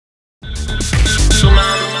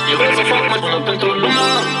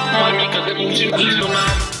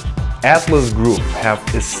Atlas Group have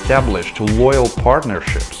established loyal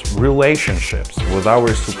partnerships, relationships with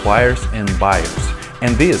our suppliers and buyers,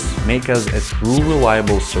 and this makes us a true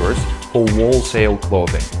reliable source for wholesale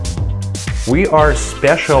clothing. We are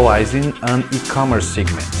specializing on e-commerce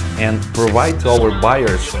segment and provide to our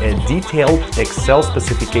buyers a detailed Excel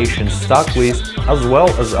specification stock list as well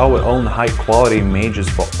as our own high-quality images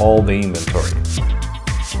for all the inventory.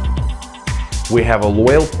 We have a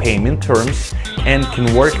loyal payment terms and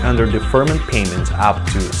can work under deferment payments up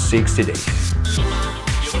to 60 days.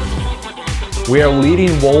 We are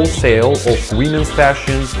leading wholesale of women's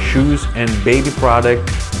fashion, shoes and baby product,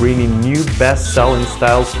 bringing new best-selling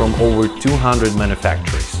styles from over 200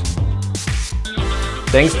 manufacturers.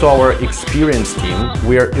 Thanks to our experienced team,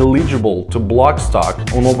 we are eligible to block stock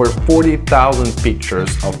on over 40,000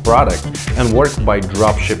 pictures of product and work by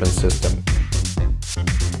dropshipping system.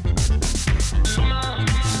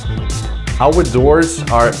 Our doors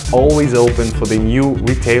are always open for the new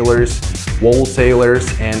retailers,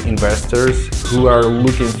 wholesalers and investors who are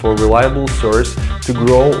looking for a reliable source to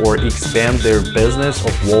grow or expand their business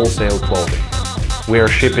of wholesale clothing. We are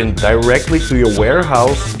shipping directly to your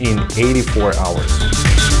warehouse in 84 hours.